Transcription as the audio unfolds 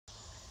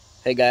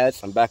Hey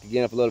guys, I'm back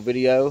again with a little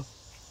video.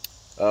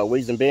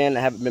 Reason being,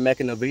 I haven't been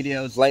making no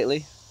videos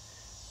lately.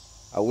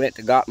 I went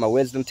to got my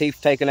wisdom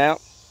teeth taken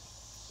out.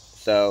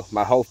 So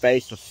my whole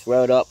face was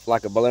swelled up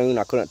like a balloon.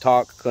 I couldn't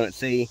talk, couldn't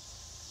see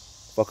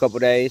for a couple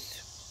days.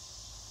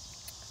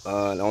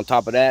 And on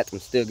top of that, I'm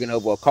still getting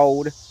over a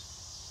cold.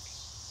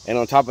 And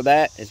on top of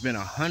that, it's been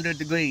 100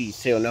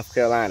 degrees here in North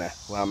Carolina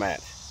where I'm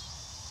at.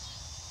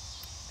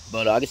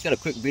 But I just got a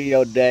quick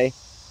video today.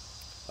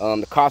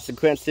 The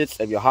consequences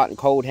of your hot and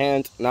cold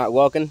hands not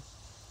working.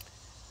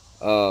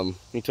 Let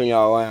me turn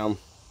y'all around.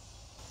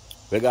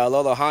 We got a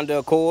little Honda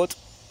Accord.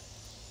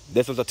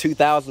 This was a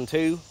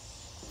 2002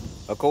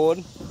 Accord,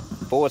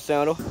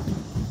 4-cylinder.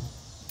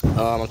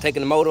 I'm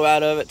taking the motor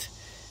out of it.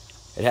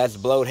 It has a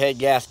blowed head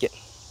gasket.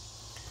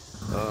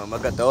 I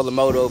got the other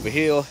motor over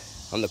here.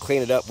 I'm gonna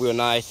clean it up real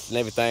nice and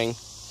everything.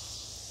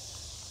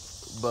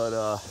 But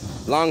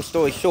long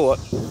story short,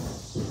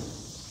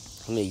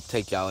 let me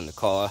take y'all in the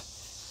car.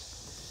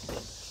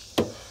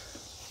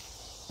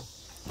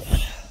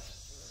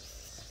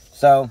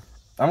 So,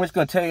 I'm just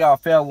going to tell y'all a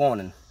fair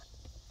warning.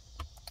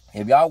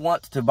 If y'all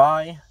want to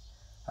buy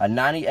a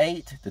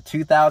 98 to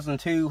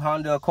 2002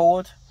 Honda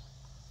Accord,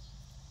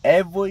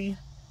 every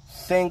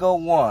single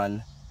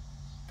one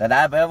that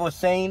I've ever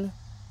seen,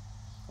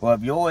 or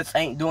if yours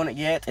ain't doing it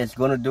yet, it's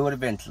going to do it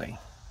eventually.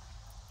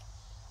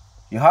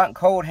 Your hot and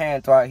cold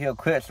hands right here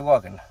quits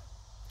working.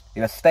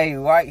 It'll stay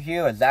right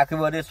here exactly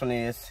where this one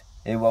is.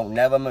 It won't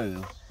never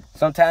move.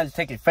 Sometimes you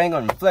take your finger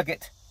and flick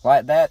it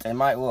like that, it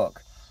might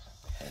work.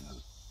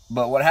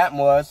 But what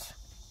happened was,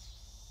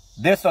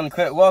 this one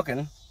quit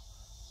working,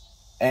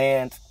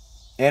 and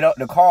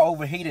the car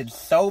overheated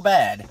so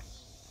bad,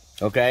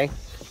 okay?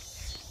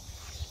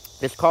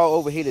 This car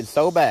overheated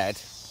so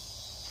bad,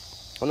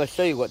 I'm gonna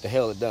show you what the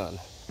hell it done.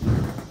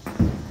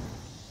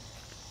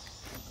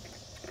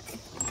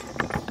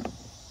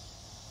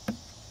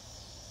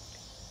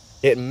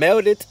 It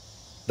melted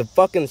the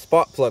fucking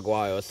spark plug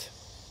wires.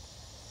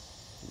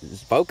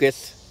 Just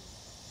focus.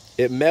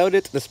 It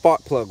melted the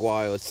spark plug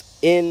wires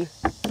in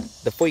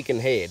the freaking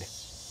head.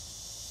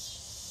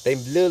 They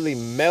literally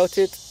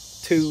melted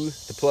to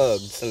the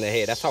plugs in the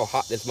head. That's how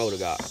hot this motor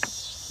got.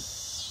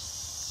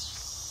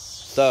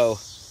 So,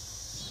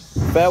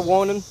 fair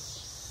warning,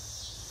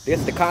 this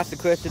is the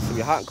consequences of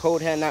your hot and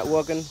cold hand not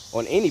working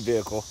on any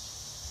vehicle.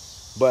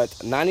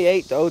 But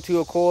 98 to 02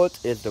 Accord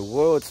is the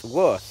world's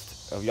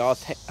worst of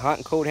y'all's hot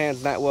and cold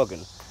hands not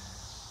working.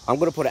 I'm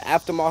going to put an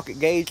aftermarket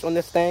gauge on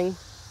this thing.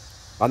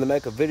 I'm going to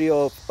make a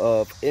video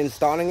of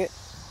installing it.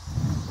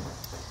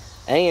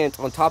 And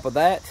on top of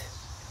that,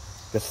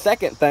 the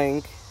second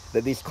thing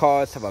that these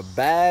cars have a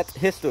bad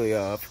history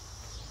of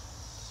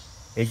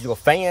is your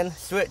fan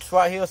switch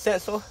right here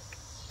sensor.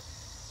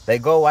 They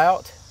go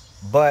out,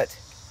 but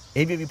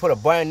even if you put a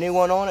brand new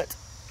one on it,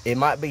 it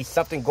might be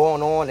something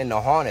going on in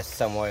the harness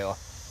somewhere.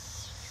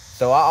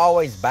 So I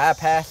always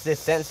bypass this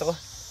sensor.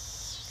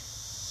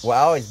 Well,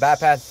 I always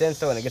bypass the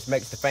sensor, and it just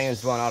makes the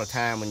fans run all the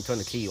time when you turn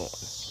the key on.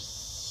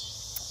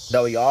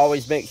 Though you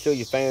always make sure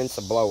your fans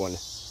are blowing.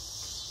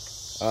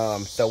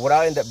 So what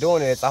I end up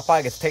doing is I'll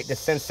probably just take this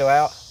sensor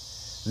out,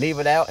 leave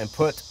it out, and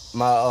put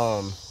my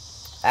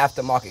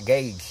aftermarket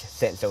gauge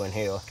sensor in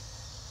here.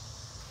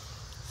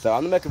 So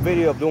I'm gonna make a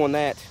video of doing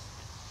that.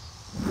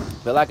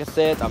 But like I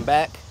said, I'm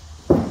back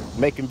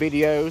making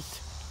videos.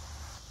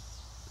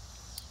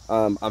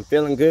 I'm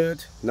feeling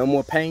good. No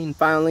more pain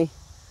finally.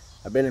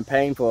 I've been in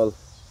pain for a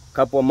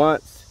couple of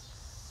months.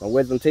 My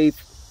wisdom teeth,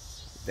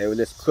 they were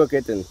just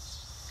crooked and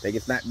they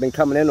just not been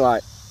coming in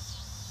right.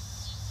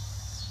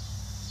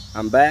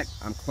 I'm back.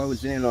 I'm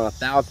closing in on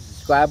 1,000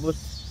 subscribers.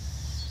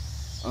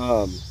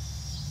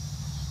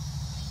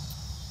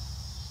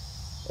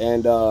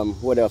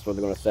 What else was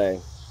I gonna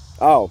say?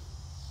 Oh,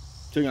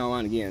 turn y'all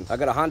on again. I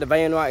got a Honda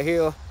van right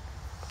here.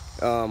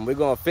 We're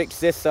gonna fix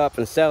this up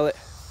and sell it.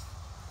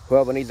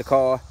 Whoever needs a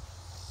car.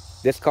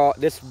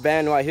 This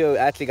van right here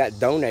actually got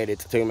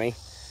donated to me.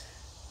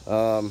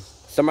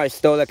 Somebody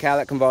stole a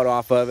catalytic converter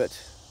off of it,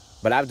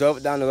 but I've drove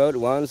it down the road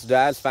once.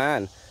 Drives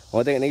fine.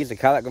 Only thing it needs is a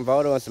catalytic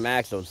converter and some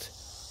axles.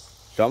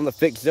 So I'm gonna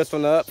fix this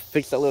one up,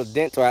 fix that little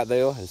dent right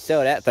there, and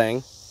sell that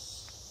thing.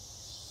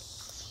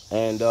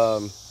 And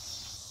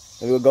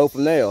we'll go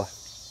from there.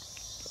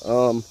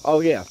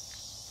 Oh yeah.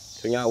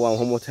 Turn y'all on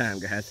one more time,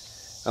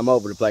 guys. I'm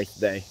over the place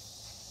today.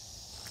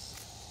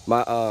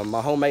 My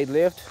homemade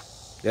lift,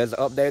 there's an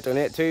update on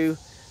it too.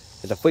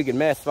 It's a freaking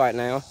mess right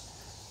now.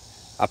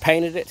 I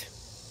painted it.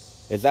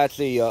 It's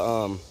actually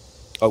a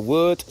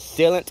wood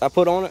sealant I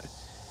put on it.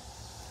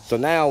 So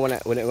now when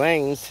it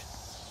rains,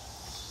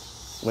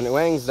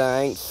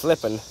 I ain't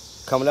slipping.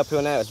 Coming up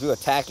here now, it's real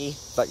tacky.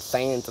 It's like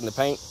sand in the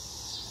paint.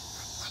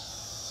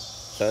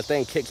 So the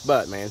thing kicks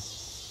butt, man.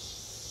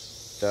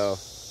 So,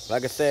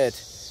 like I said,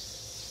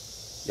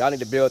 y'all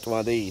need to build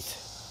one of these.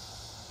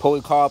 Pull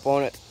the car up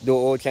on it, do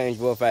an oil change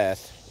real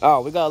fast.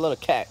 Oh, we got a little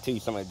cat too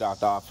somebody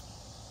dropped off.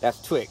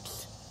 That's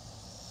Twix.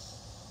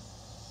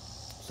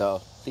 So,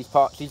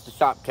 she's the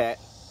shop cat.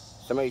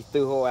 Somebody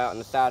threw her out on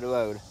the side of the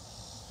road.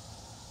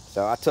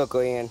 So I took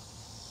her in.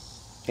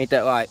 Ain't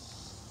that right?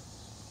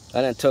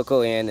 I done took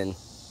her in and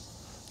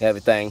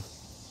everything.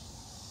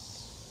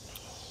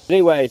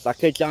 Anyways, I'll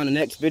catch you on the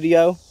next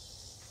video.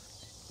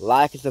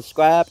 Like and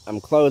subscribe. I'm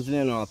closing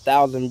in on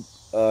 1,000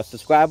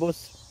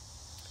 subscribers.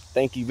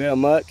 Thank you very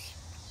much.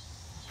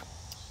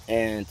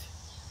 And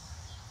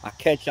I'll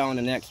catch you on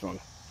the next one.